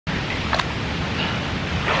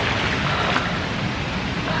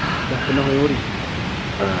penuh memori.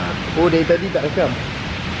 Oh, dari tadi tak rekam.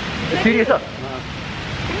 Serius tak?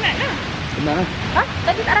 Penat lah. Penat lah. Ha?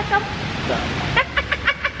 Tadi tak rakam? Tak.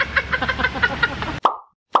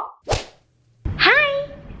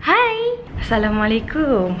 Hai.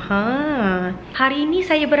 Assalamualaikum. Hari ini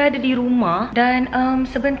saya berada di rumah dan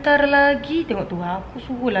sebentar lagi tengok tu, aku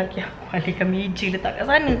suruh lagi aku alihkan meja letak kat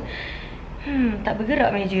sana. Tak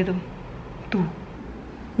bergerak meja tu. Tu.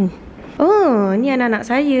 Oh, ni anak-anak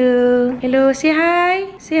saya. Hello, say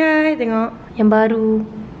hi. Say hi, tengok yang baru.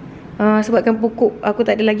 Sebabkan pokok aku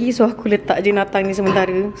tak ada lagi, so aku letak je natang ni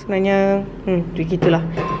sementara. Sebenarnya begitulah.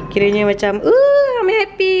 Kiranya macam I'm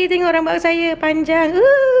happy tengok rambut saya panjang.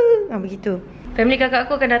 Begitu. Family kakak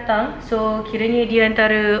aku akan datang. So kiranya dia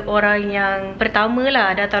antara orang yang pertama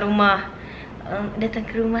lah datang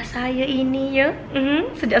ke rumah saya ini ya.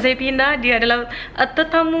 Sejak saya pindah, dia adalah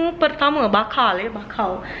tetamu pertama. Bakal.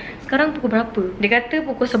 Sekarang pukul berapa? Dia kata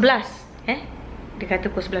pukul 11. Dia kata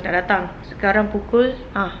pukul 11 nak datang. Sekarang pukul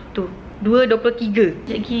 2.23. Sekejap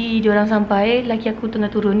lagi diorang sampai. Laki aku tengah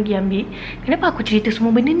turun pergi ambil. Kenapa aku cerita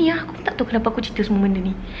semua benda ni? Aku tak tahu kenapa aku cerita semua benda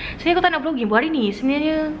ni. Sebenarnya aku tak nak vlogging buat hari ni.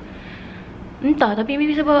 Sebenarnya entah, tapi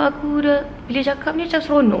maybe sebab aku dah bila cakap ni macam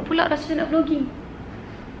seronok pula rasa nak vlogging.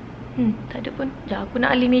 Tak ada pun. Sekejap, aku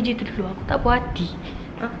nak alih meja tu dulu. Aku tak puas hati.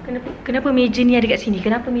 Kenapa meja ni ada kat sini?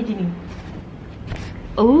 Kenapa meja ni?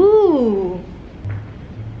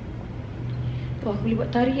 Aku boleh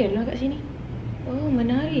buat tarian lah kat sini.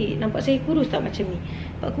 Menarik. Nampak saya kurus tak macam ni?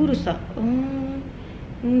 Nampak kurus tak?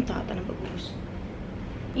 Tak nampak kurus.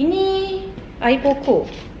 Ini air pokok.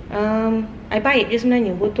 Air pahit je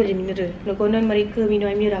sebenarnya. Botol je mineral. Kalau konon mereka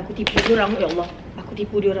minum air mineral, aku tipu diorang. Ya Allah, aku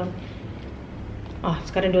tipu diorang.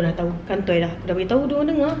 Sekarang diorang dah tahu. Kantoi dah. Aku dah beritahu diorang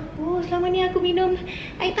dengar. Selama ni aku minum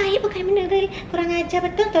air pahit bukan mineral. Kurang ajar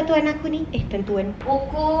betul tuan aku ni. Tuan.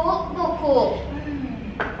 Pokok.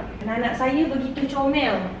 Anak saya begitu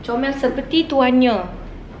comel seperti tuannya.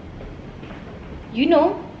 You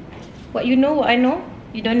know what you know, what I know.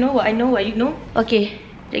 You don't know what I know, what you know. Okay,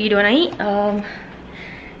 jadi diorang naik.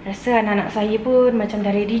 Rasa anak-anak saya pun macam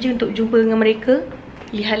dah ready je untuk jumpa dengan mereka.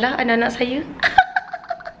 Lihatlah anak-anak saya.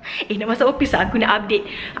 Nak masuk office lah. Aku nak update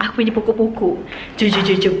aku punya pokok-pokok.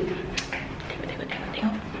 Jom.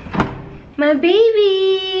 Tengok. My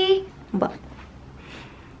baby. Nampak?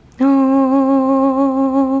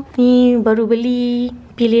 Ni baru beli.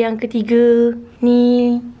 Pilih yang ketiga.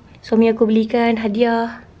 Ni suami aku belikan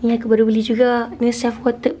hadiah. Ni aku baru beli juga. Ni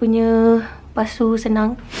self-watered punya pasu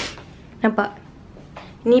senang. Nampak?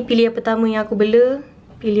 Ni pilih yang pertama yang aku bela.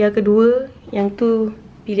 Pilih yang kedua. Yang tu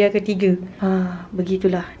pilih yang ketiga.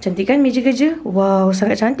 Begitulah. Cantik kan meja kerja? Wow,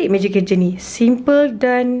 sangat cantik meja kerja ni. Simple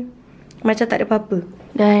dan macam tak ada apa-apa.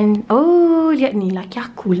 Dan lihat ni laki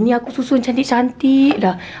aku. Ni aku susun cantik-cantik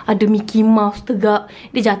dah. Ada Mickey Mouse tegak.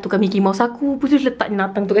 Dia jatuhkan Mickey Mouse aku. Lepas tu letak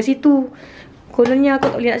natang tu kat situ. Kononnya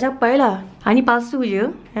aku tak boleh nak capai lah. Ni palsu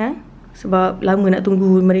je. Sebab lama nak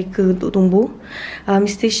tunggu mereka untuk tumbuh.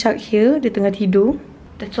 Mr. Shark here. Dia tengah tidur.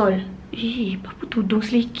 That's all. Apa tudung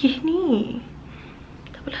selikih ni?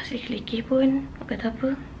 Tak apalah, selikih pun. Kata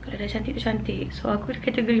apa? Kalau dah cantik tu cantik. So aku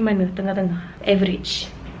kategori mana? Tengah-tengah.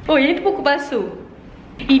 Average. Yang tu pokok palsu.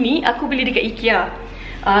 Ini aku beli dekat IKEA.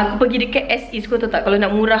 Aku pergi dekat SE, kau tahu tak, kalau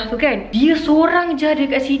nak murah tu kan, dia seorang je ada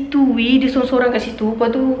kat situ. Dia seorang kat situ.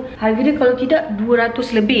 Lepas tu harga dia kalau tidak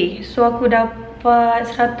 200 lebih. So aku dapat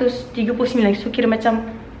 139. So kira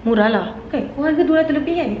macam murah lah kan. Harga 200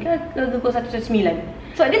 lebih kan. Harga kau 109.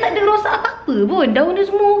 So dia tak ada rosak apa-apa pun. Daun dia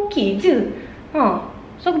semua okey je.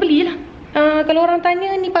 So aku belilah. Kalau orang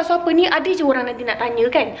tanya ni pasu apa ni, ada je orang nanti nak tanya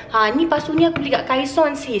kan. Ni pasu ni aku beli kat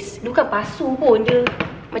Kaison sis. Dia bukan pasu pun, dia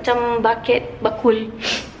macam bucket bakul.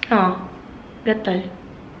 Gatal.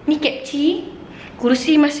 Ni kepci.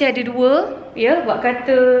 Kursi masih ada 2. Ya, buat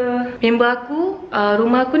kata member aku,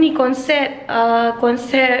 rumah aku ni konsep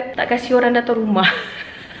tak kasih orang datang rumah.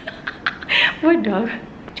 Bodoh.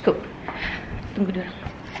 Cukup. Tunggu dia orang.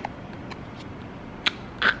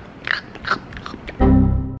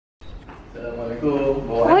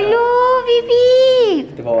 Hello, Bibi.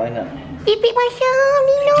 Kita bawa anak. Bibi masuk,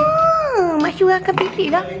 minum. Masuk akan Bibi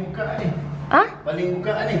lah. Paling buka ni. Paling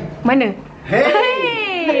buka ni. Mana?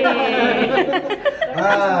 Hey.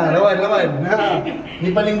 Lawan. Ni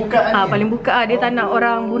paling buka ni. Paling buka dia tak nak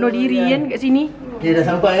orang bunuh diri kan kat sini. Okay, dah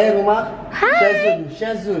sampai rumah.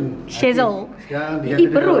 Shazun. Shazul. Sekarang dia kata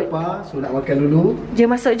perut. dia lapar, so nak makan dulu. Jom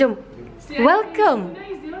masuk, jom. Welcome.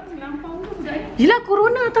 Yelah,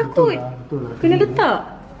 corona takut. Betul lah. Kena letak.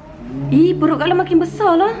 Perut kalau makin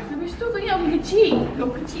besar lah. Habis tu kau ingat aku kecil. Kau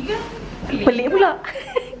kecil kan? Pelik pula.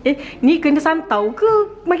 Ni kena santau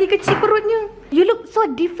ke? Makin kecil perutnya. You look so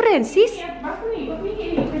different sis. Berapa ni? Berapa ni?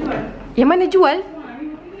 Yang mana jual?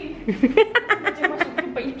 Macam masuk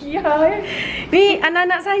tempat IKEA Ni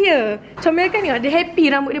anak-anak saya. Comel kan tengok, dia happy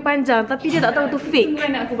rambut dia panjang tapi dia tak tahu tu fake. Tunggu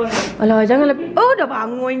anak aku bangun. Alah, janganlah. Oh, dah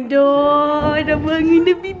bangun dah. Dah bangun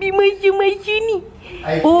dah bibi maju-maju ni.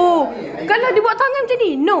 Oh, kalau dia buat tangan macam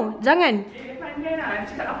ni, no, jangan. Dia pandai lah,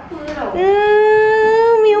 cakap apa tau.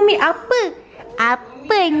 Umi apa?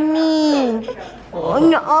 Apa ni? Oh,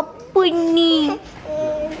 nak apa ni?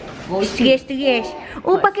 Stres.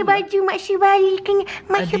 Oh, pakai baju Maksa balikan.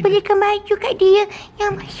 Maksa belikan baju kat dia.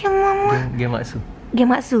 Yang Maksa mama. Game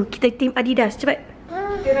Maksu. Kita tim Adidas. Cepat.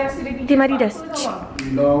 Dia rasa dia Tim Adidas.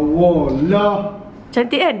 Lawa.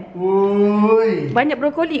 Cantik kan? Oi. Banyak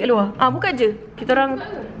brokoli kat luar. Buka je. Kita orang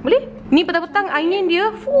boleh? Ni petang-petang angin dia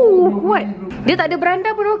kuat. Dia tak ada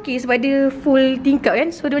beranda pun okey sebab dia full tingkap kan.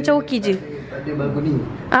 So dia macam okey je. Tak ada balkoni.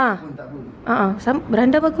 Pun tak apa.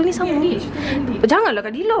 Beranda balkoni sama ni. Janganlah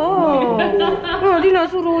Kak Dila. Dila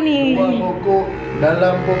suruh ni. Buah pokok,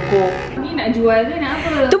 dalam pokok. Ni nak jual ke nak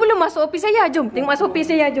apa? Tu belum masuk office saya. Jom tengok masuk office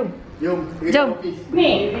saya. Jom. Pergi Jom. office.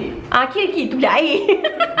 Ni. Kira-kira tu bila air.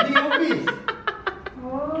 Di office.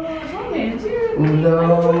 Oh, somel je.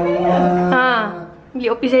 Ulawa. Pergi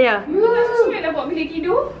office saya. You tak sesuai nak buat bilik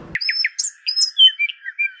tidur?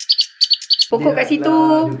 Pokok kat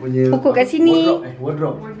situ. Pokok kat sini.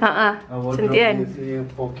 Wardrobe. Cantik kan?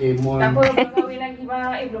 Pokemon. Tak apa, belum kahwin lagi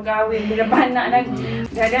bang. Belum kahwin. Dia dah anak lagi.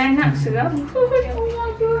 Dah ada anak seram. Ya Allah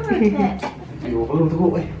je. Belum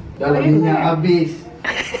teruk dalam minyak habis.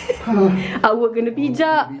 Awak kena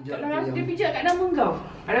pijak. Kalau rasa dia pijak kat nama kau.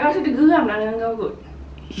 Ada rasa dia geram lah dengan kau kot.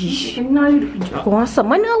 Kenal dia pijak. Aku rasa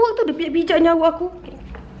mana awak tu? Dia pijak nyawa aku.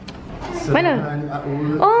 Mana?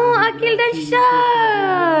 Oh, Akil dan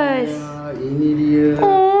Shazz. Ini dia.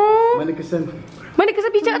 Oh. Mana kesan? Mana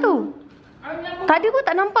kesan pijak tu? Tak ada pun,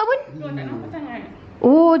 tak nampak pun. Tak nampak sangat.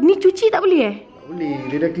 Oh, ni cuci tak boleh Tak boleh,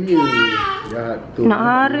 dia dah clear. Jahat tu. Nak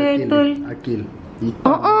hari betul. Akil.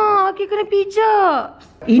 Akil kena pijak.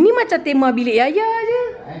 Ini macam tema bilik Yaya je.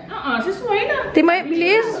 Sesuai lah. Tema bilik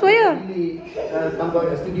Yaya sesuai lah. Tambah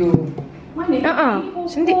kat studio. Mana?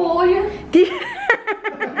 Cantik. Oh ya.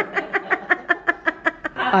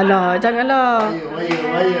 Alah, janganlah.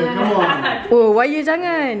 Wire, come on. Oh, wire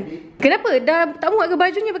jangan. Kenapa? Dah tak muat ke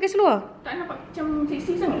bajunya pakai seluar? Tak nampak macam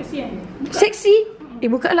seksi sangat kesian. Seksi?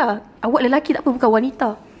 Buka lah. Awak lelaki tak apa, bukan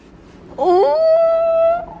wanita.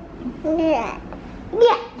 Oh. Buka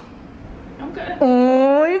lah.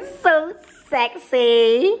 Oh, it's so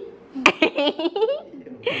sexy.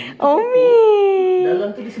 Omi.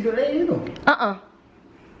 Dalam tu dia sedut air tu.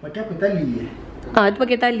 Pakai apa tali? Dia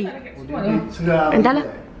pakai tali. Seram. Dah lah.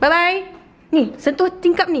 Bye-bye. Ni, sentuh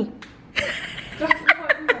tingkap ni.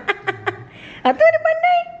 Tu ada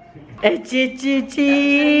pandai. Cici.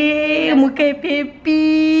 Muka pepi.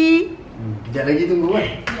 Kejap lagi tunggu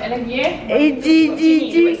kan. Sekejap lagi Cici.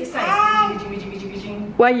 Buat exercise.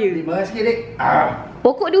 Bijing. Wire. Marah sikit dek.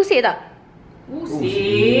 Pokok dia usik tak?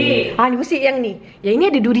 Usik. Ni usik yang ni. Yang ini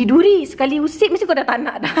ada duri-duri. Sekali usik mesti kau dah tak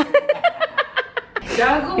nak dah.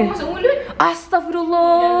 Jagung masuk mulut.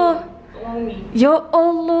 Astagfirullah. Ya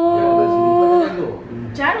Allah.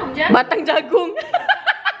 Jarum. Batang jagung.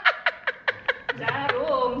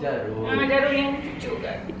 Jarum yang cucuk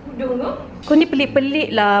kat hudung tu. Kau ni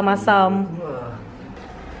pelik-pelik lah Masam.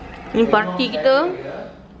 Ni parti kita.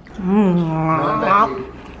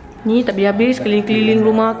 Ni tak habis keliling-keliling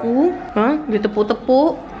rumah aku. Dia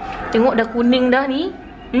tepuk-tepuk. Tengok dah kuning dah ni.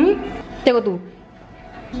 Tengok tu.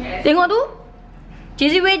 Tengok tu.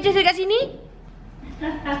 Cheesy wedges dekat sini.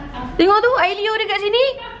 Tengok tu, air liur dekat sini.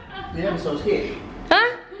 Dia besar sikit.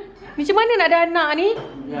 Macam mana nak ada anak ni?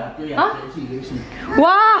 Ya, tu yang sini.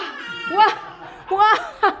 Wah.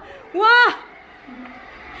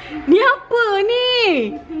 Ni apa ni?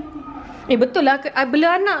 Betul lah,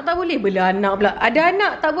 bela anak tak boleh. Bela anak pula. Ada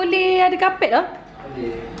anak tak boleh ada kapet lah.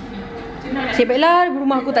 Sebablah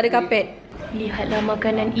rumah aku tak ada kapet. Lihatlah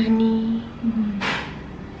makanan ini.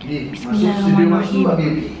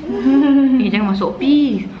 Bismillahirrahmanirrahim. Jangan masuk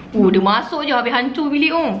office. Dia masuk je habis hancur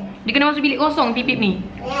bilik tu. Dia kena masuk bilik kosong pipip ni.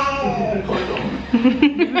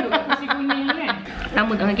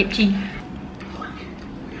 Lama tak makan kepci.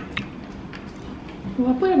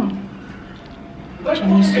 Apa dah bang? Macam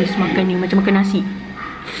ni sis makan ni, macam makan nasi.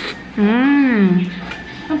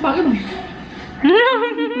 Nampak ke bang?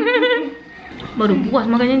 Baru puas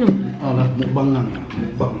makannya tu. Alah, mukbangan.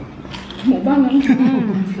 Mukbang ni.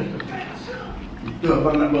 Itu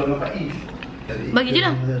abang nak buat dengan Faiz. Bagi je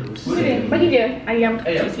lah. Boleh. Bagi dia ayam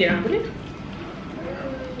kecil siang. Boleh?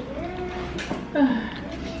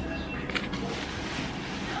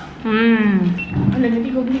 Alah,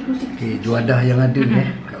 nanti kau beli kursi. Juadah yang ada ni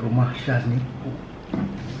kat rumah Shazz ni.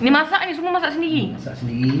 Ni masak ni, semua masak sendiri. Masak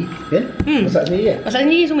sendiri. Kan? Masak sendiri kan? Masak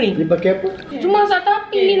sendiri semua ni. Ni pakai apa? Cuma masak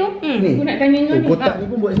tapi ni tu. Ni. Aku nak tanya kau ni. Kotak ni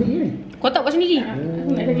pun buat sendiri ni. Kotak buat sendiri. Aku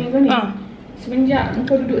nak tanya kau ni. Semenjak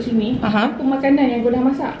kau duduk sini, apa makanan yang kau dah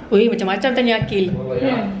masak? Oi, macam-macam tanya Akil.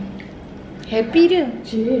 Happy dia.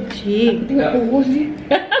 Cik. Tengok kurus dia.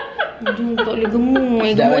 Jom tak boleh gemuk.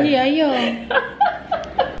 Gemuk je ayah.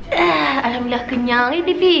 Alhamdulillah kenyang ni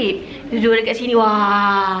bibik. Duduk dekat sini.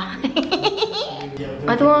 Wah.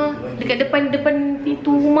 Tu dekat depan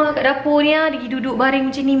pintu rumah kat dapur ni dia duduk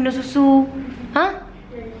baring macam ni minum susu.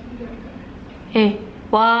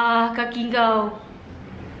 Wah, kaki kau.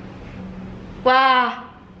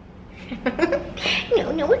 Wah.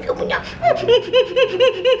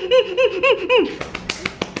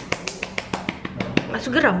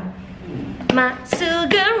 Masuk geram.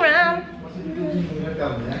 Masuk geram.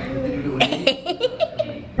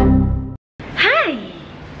 Hai.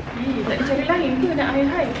 Tak ada cara lain ke nak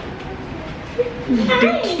hai?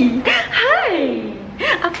 Hai.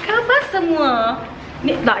 Apa khabar semua?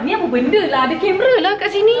 Ni apa benda lah? Ada kamera lah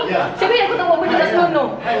kat sini. Siapa yang aku tak buat benda kat seronok?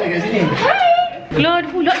 Hai kat sini. Hai. Keluar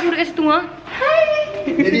pula duduk kat situ Hai.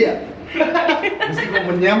 Jadi tak? Mesti kau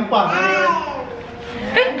menyampah.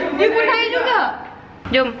 Dia pun hai juga.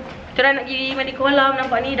 Jom. Kita orang nak pergi mandi kolam.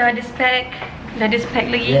 Nampak ni dah ada spek. Dah ada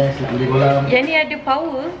spek lagi. Yes, nak mandi kolam. Yang ni ada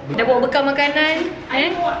power. Dah bawa bekal makanan.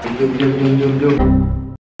 Jom.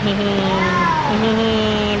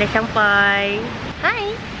 Dah sampai.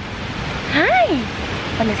 Hai.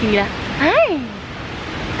 Pandang sini lah. Hai.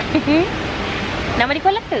 Nak mandi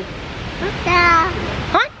kolam ke? Tak.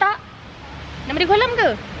 Tak? Nak mandi kolam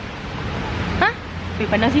ke?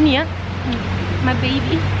 Pandang sini ya. My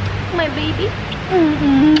baby.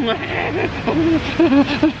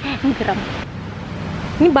 Geram.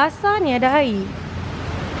 Ni basah ni ada air.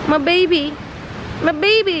 My baby.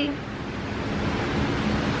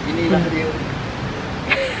 Inilah dia.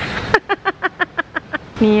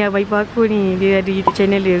 Ni abang ipar aku ni, dia ada YouTube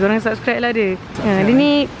channel dia. Korang subscribe lah dia. Dia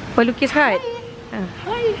ni pelukis hat.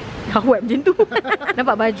 Awet macam tu.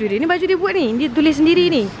 Nampak baju dia. Ni baju dia buat ni. Dia tulis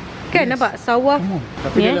sendiri ni. Kan nampak sawah.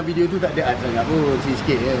 Tapi dalam video tu tak ada art sangat pun,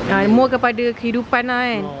 sikit je. More kepada kehidupan lah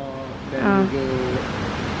kan. Dan juga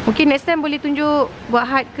mungkin next time boleh tunjuk buat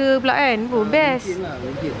hat ke pula kan. Best. Mungkin lah,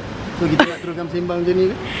 mungkin. So kita nak teruskan sembang macam ni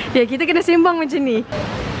ke? Ya, kita kena sembang macam ni.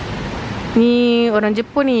 Ni orang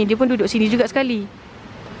Jepun ni, dia pun duduk sini juga sekali.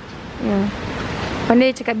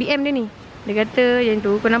 Pandai cakap BM dia ni. Dia kata yang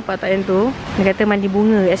tu, kau nampak tak yang tu? Dia kata mandi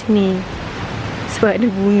bunga kat sini. Sebab ada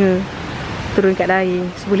bunga turun kat air,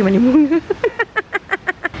 so boleh mandi bunga.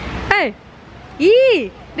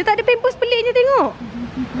 Dia tak ada pampers peliknya tengok.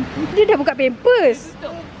 Dia dah buka pampers.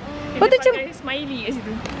 Lepas tu macam smiley kat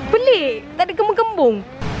situ. pelik, tak ada kembung-kembung.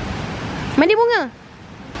 Mandi bunga.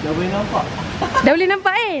 Dah boleh nampak. Dah boleh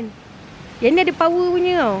nampak kan? Yang ni ada power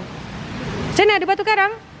punya tau. Macam mana ada batu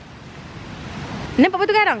karang? Nampak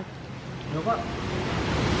batu karang? Nampak.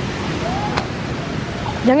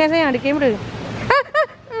 Jangan sayang, ada kamera.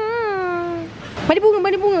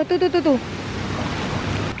 Mandi bunga. Tu.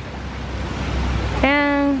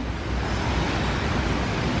 Yang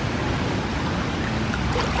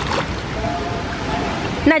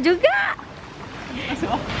nak juga.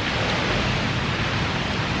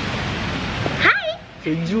 Hai.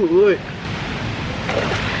 Sejuk kot.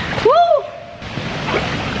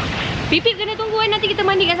 Pipip kena tunggu nanti kita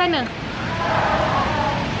mandi kat sana.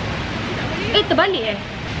 Terbalik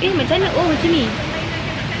macam mana? Oh macam ni.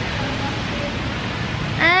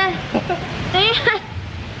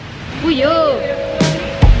 Buyo.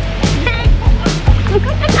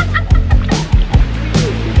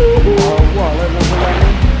 Wah lah nampak ni.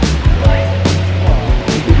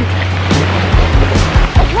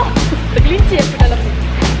 Tergelincir aku dalam ni.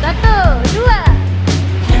 1, 2,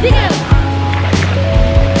 3.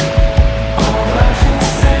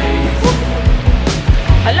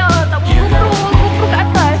 Alah, tak GoPro kat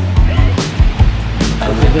atas.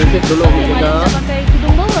 Sedikit tolong kita. Kita pakai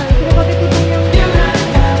tudung bawah, kita pakai tudung yang muka.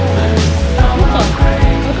 Aku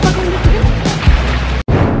pakai ni tudung.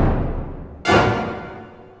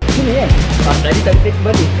 Sini kan? Tadi tak take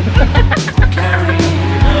balik.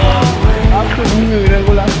 Apa bunga dalam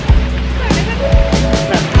kolam?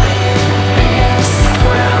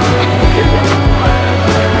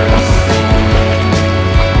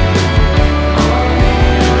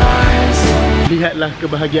 Lihatlah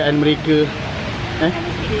kebahagiaan mereka.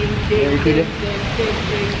 Itu dia.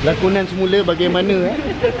 Lakonan semula bagaimana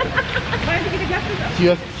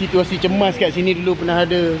situasi cemas kat sini dulu pernah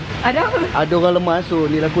ada. Ada apa? Ada orang lemas, so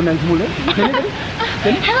ni lakonan semula.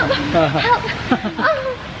 Help! Help! Oh,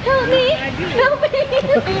 help me! Help me!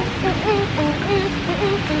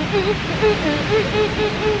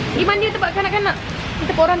 Di mana tempat kanak-kanak? Ini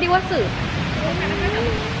tempat orang dewasa.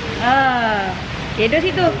 Kedo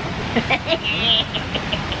situ.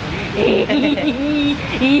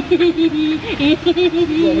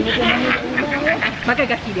 Makan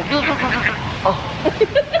kaki dia.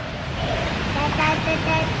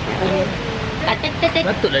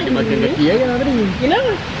 Patutlah dia makan kaki ayam tadi.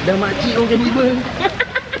 Kenapa? Dah makcik orang kanibal.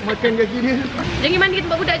 Makan kaki dia. Jom pergi mandi ke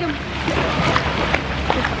tempat budak, jom.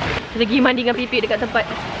 Kita pergi mandi dengan pipik dekat tempat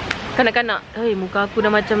kanak-kanak. Hei, muka aku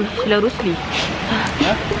dah macam Sheila Rusli.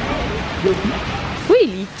 Ha? Jom. Wih,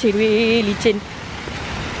 licin weh, licin.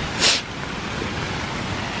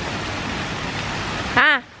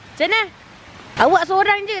 Ha, macam mana? Awak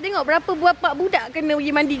seorang je, tengok berapa bapak budak kena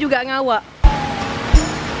pergi mandi juga dengan awak.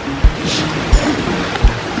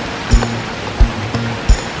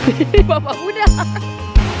 Bapak budak.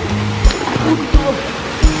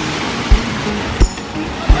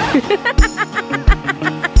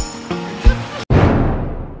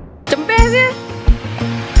 Cempes je.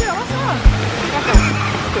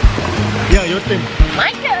 Ya, your turn.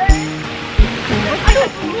 My turn. Aduh.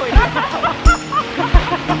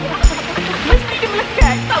 Mesti dia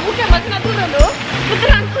melekat. Tak, bukan masa nak turun tu. Dia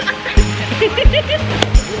terangkut.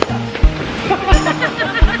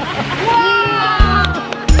 Wow.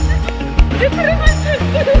 Dia terus masuk.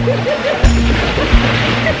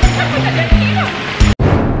 Tak jadi lah.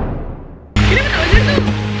 Kenapa tak macam tu?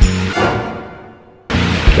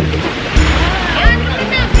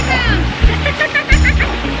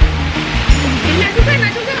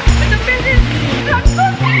 Nak juga. Macam best je.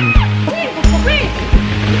 Terangkut. Weh.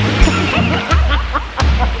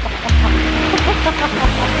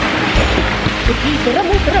 Seram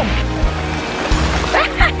tu, seram.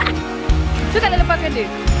 Tu tak nak lepaskan dia.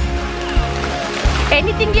 Ni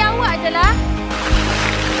tinggi awak je lah.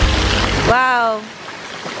 Wow.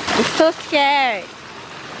 I'm so scared.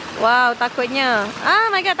 Wow, takutnya. Ah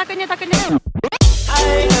my god, takutnya. I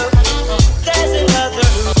know there's another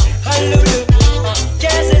hallelujah.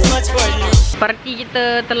 Guess it's much for you. Parti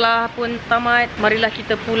kita telah pun tamat. Marilah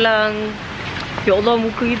kita pulang. Ya Allah,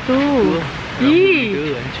 muka itu.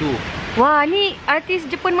 Ih. Hancur. Wah, ni artis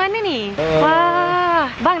Jepun mana ni? Wah,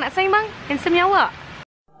 bang nak sign bang? Handsome-nya awak.